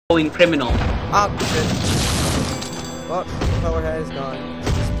criminal. Oh, shit. Well, the power has gone.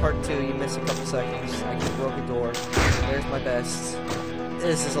 This is part 2. You missed a couple seconds. I just broke a door. There's my best.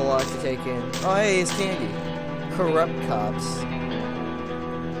 This is a lot to take in. Oh, hey, it's candy. Corrupt cops.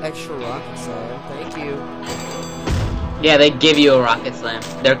 Extra rocket slam. Thank you. Yeah, they give you a rocket slam.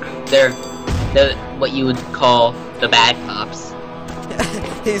 They're what you would call the bad cops.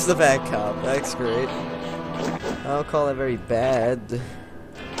 He's the bad cop. That's great. I don't call that very bad.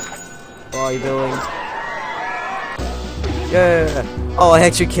 What are you doing? Yeah. Oh, I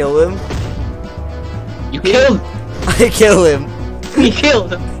actually killed him. You killed. I killed him. You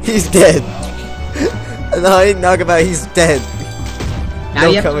killed him. He's dead. No, I didn't talk about it. He's dead. Now No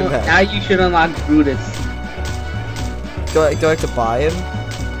you have coming to, back. Now you should unlock Brutus. Do I have to buy him?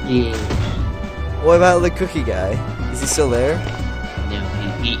 Yeah. What about the cookie guy? Is he still there? No,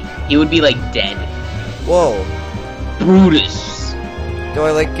 he would be like dead. Whoa. Brutus. Do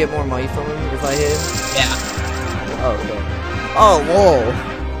I like get more money from him if I hit him? Yeah. Oh, okay. Oh,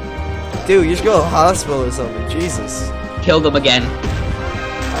 whoa. Dude, you should go to the hospital or something. Jesus. Killed him again.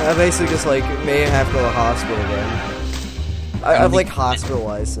 I basically just like may have to go to the hospital again. I've like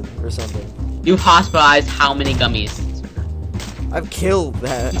hospitalized him or something. You've hospitalized how many gummies? I've killed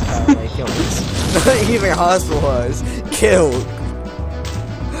that many gummies. Not even hospitalized. Killed.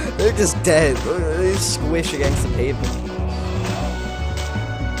 They're just dead. They squish against the pavement.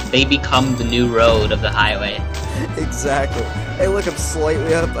 They become the new road of the highway. Exactly. Hey, look, I'm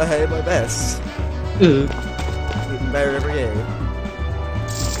slightly up ahead of my best. Getting better every day.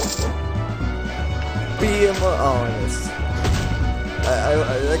 Oh, I missed.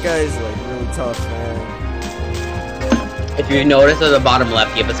 That guy's like really tough, man. If you notice at the bottom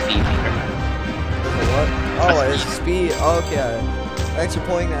left, you have a speed meter. What? Oh, it's speed. Oh, okay. Thanks for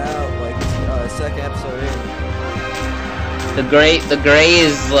pointing that out. Like, second episode in. The gray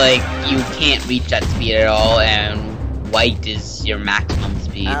is like you can't reach that speed at all, and white is your maximum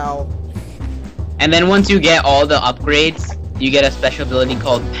speed. Ow. And then once you get all the upgrades, you get a special ability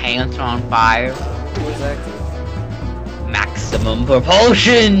called Pants on Fire. What is that do? Maximum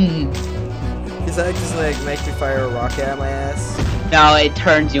propulsion! Does that just like make me fire a rocket at my ass? No, it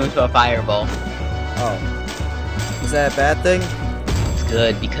turns you into a fireball. Oh. Is that a bad thing? It's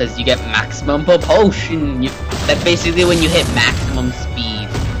good because you get maximum propulsion. That's basically when you hit maximum speed.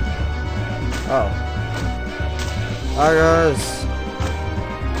 Oh. Alright guys.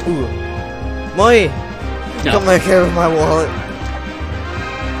 Ooh. Money! No. Come back here with my wallet.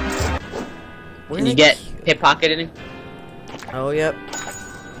 Can you get pickpocketed? Oh, yep.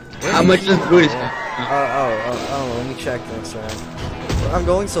 How much does Brutus cost? Oh, let me check next round. I'm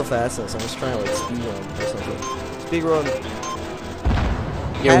going so fast though, so I'm just trying to like speed run or something. Speed run.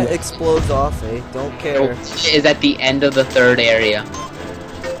 Hat explodes off, eh? Don't care. Is at the end of the third area.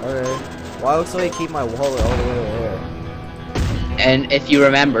 Alright. Why looks like I keep my wallet all the way over there? And if you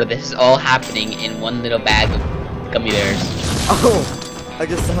remember, this is all happening in one little bag of gummy bears. Oh! I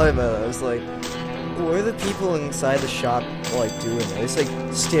just thought about it. I was like, what are the people inside the shop like doing? They're just like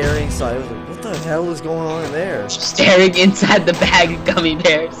staring inside. I was like, what the hell is going on in there? Staring inside the bag of gummy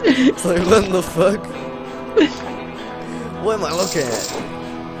bears. It's like, what the fuck? What am I looking at?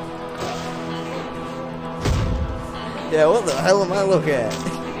 Yeah, what the hell am I looking at?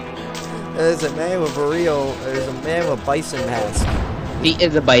 There's a man with burrito. There's a man with bison mask. He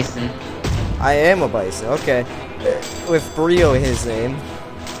is a bison. I am a bison. Okay, with burrito in his name.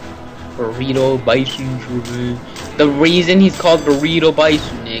 Burrito Bison. The reason he's called Burrito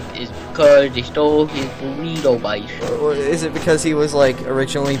Bison, Nick, is because they stole his Burrito Bison. Or is it because he was like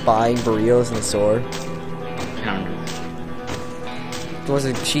originally buying burritos in the store? I don't know. Was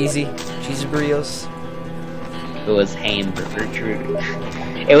it cheesy burritos? It was hamburger, true.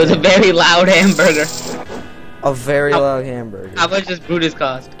 It was a very loud hamburger. A very loud hamburger. How much does Brutus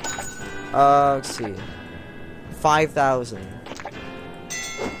cost? Let's see. 5,000.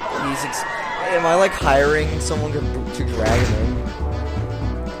 Am I like hiring someone to drag him in?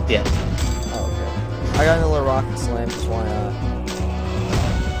 Yeah. Oh, okay. I got another rocket slam, just why not?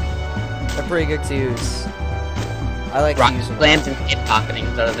 They're pretty good to use. I like Rocket to use them. slams and pickpocketing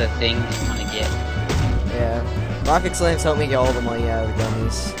are the things you want to get. Yeah. Rocket slams help me get all the money out of the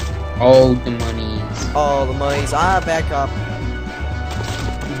gummies. All the monies. All the monies. Ah, back up.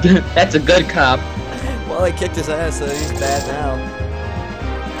 That's a good cop. Well, I kicked his ass, so he's bad now.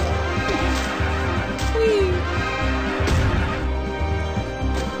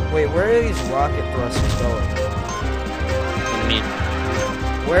 Wait, where are these rocket thrusters going? What do you mean?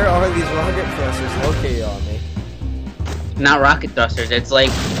 Where are these rocket thrusters located on me? Not rocket thrusters. It's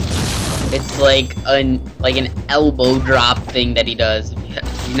like an elbow drop thing that he does.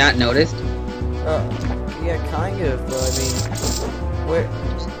 You not noticed? Yeah, kind of. But I mean, where?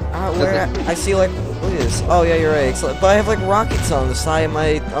 I see like, look at this. Oh yeah, you're right. But I have like rockets on the side of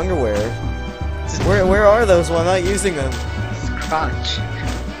my underwear. Where are those when I'm not using them? Crotch.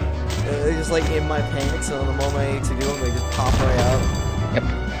 They're just like in my pants, and the moment I need to do them, they just pop right out. Yep.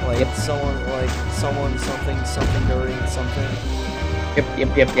 Like someone, something dirty, something.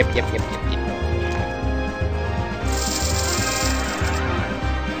 Yep.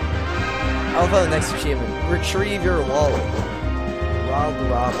 How about the next achievement? Retrieve your wallet. Rob the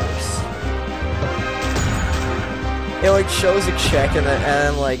robbers. It like shows a check and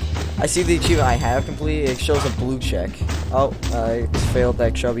then like I see the achievement I have completed. It shows a blue check. Oh, I failed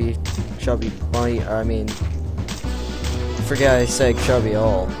that chubby bunny. I mean, forget I said chubby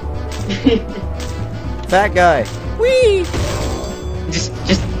all. Fat guy. Whee! Just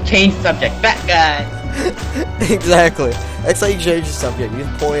change subject. Fat guy. Exactly. That's how you change the subject. You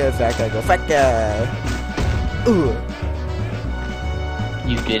just point at a fat guy and go, fat guy. Ooh.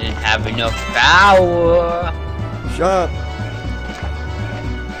 You didn't have enough power. Shut up.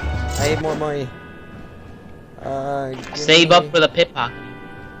 I need more money. Save up for the pickpocket.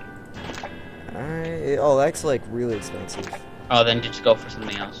 Alright. Oh, that's like really expensive. Oh, then just go for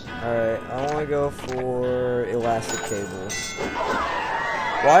something else. Alright, I want to go for elastic cables.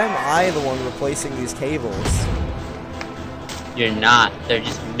 Why am I the one replacing these cables? You're not. They're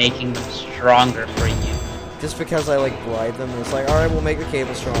just making them stronger for you. Just because I like bribe them, it's like, alright, we'll make the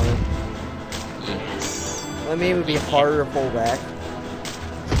cable stronger. Yes. I mean, it would be harder to pull back.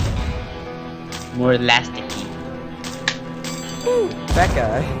 More elasticy. That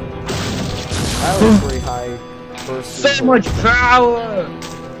guy. That was pretty high burst. So much power!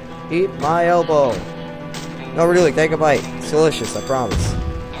 Eat my elbow. No, really, take a bite. It's delicious, I promise.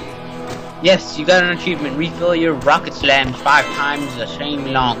 Yes, you got an achievement. Refill your rocket slams 5 times the same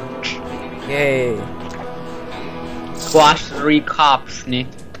launch. Yay. Squash 3 cops, Nick.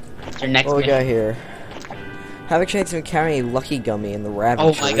 It's your next What we mission. got here? Have a chance to encounter a lucky gummy in the rabbit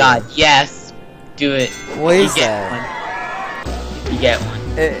Oh tree. my god, yes! Do it. What is You that? get one. You get one.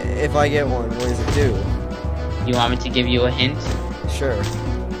 If I get one, what does it do? You want me to give you a hint? Sure.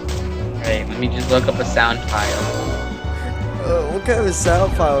 Alright, let me just look up a sound file. What kind of a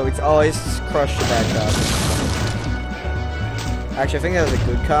sound file? It's always crushed the bad cop. Actually, I think that was a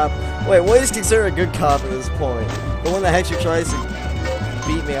good cop. Wait, what is considered a good cop at this point? The one that actually tries to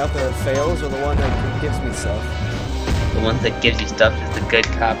beat me up and fails, or the one that gives me stuff? The one that gives you stuff is the good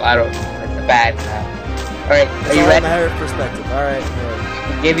cop. I don't know. It's the bad cop. Alright, are you all ready? a matter of perspective. Alright.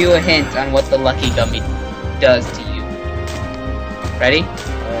 I'll give you a hint on what the lucky gummy does to you. Ready?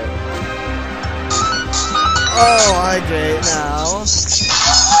 Alright. Oh, I get it now.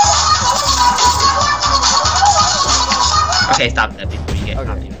 Okay, stop that before you get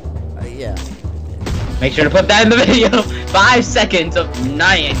Okay. Yeah. Make sure to put that in the video. 5 seconds of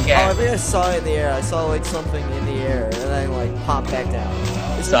nyan Oh, I cat. think I saw it in the air. I saw like something in the air, and then like pop back down.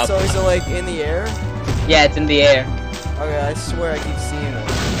 Is it Stop. so? Is it like in the air? Yeah, it's in the air. Okay, I swear I keep seeing it.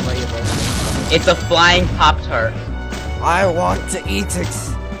 Right here. It's a flying Pop-Tart. I want to eat it.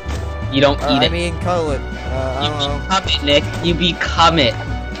 You don't eat I it. mean, cuddle it. I You don't know. become it, Nick. You become it.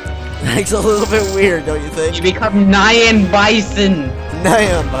 That's a little bit weird, don't you think? You become Nyan Bison.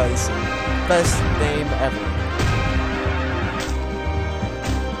 Nyan Bison. Best name ever.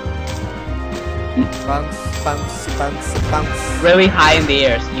 Bounce, bounce, bounce, bounce. Really high in the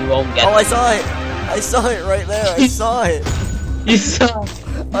air, so you won't get Oh, I it. saw it! I saw it right there. I saw it. You saw.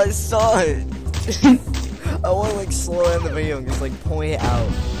 I saw it. I want to like slow down the video and just like point it out.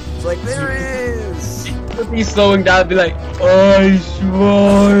 It's like, there it is! Be slowing down and be like, I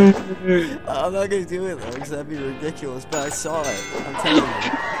saw it. I'm not gonna do it though, because that'd be ridiculous, but I saw it. I'm telling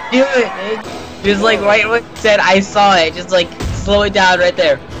you. Do it, Nick. Just like right when you said I saw it, just like slow it down right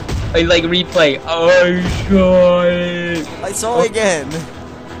there. Like replay. I saw it. I saw it again.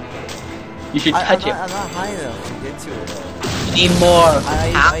 You should touch it. I'm not high enough to get to it though. You need more.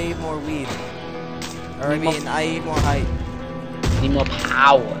 I need more weed. Or I mean, I need more height. You need more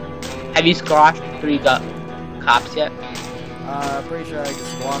power. Have you squashed 3 cops yet? Pretty sure I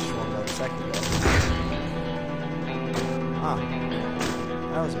just squashed one about a second ago. Huh.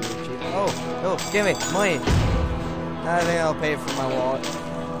 That was a weird cheat. Oh, give me money. I think I'll pay for my wallet.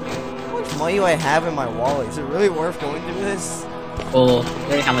 How much money do I have in my wallet? Is it really worth going through this? Well,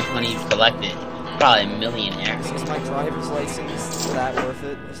 considering how much money you've collected, probably a millionaire. Is my driver's license that worth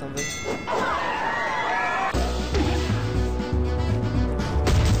it or something?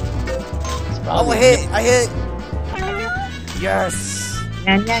 It's Oh, probably I hit! Yes!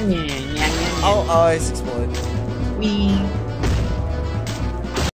 Nya, nya, nya, nya, nya, nya. Oh, it's exploded. Wee.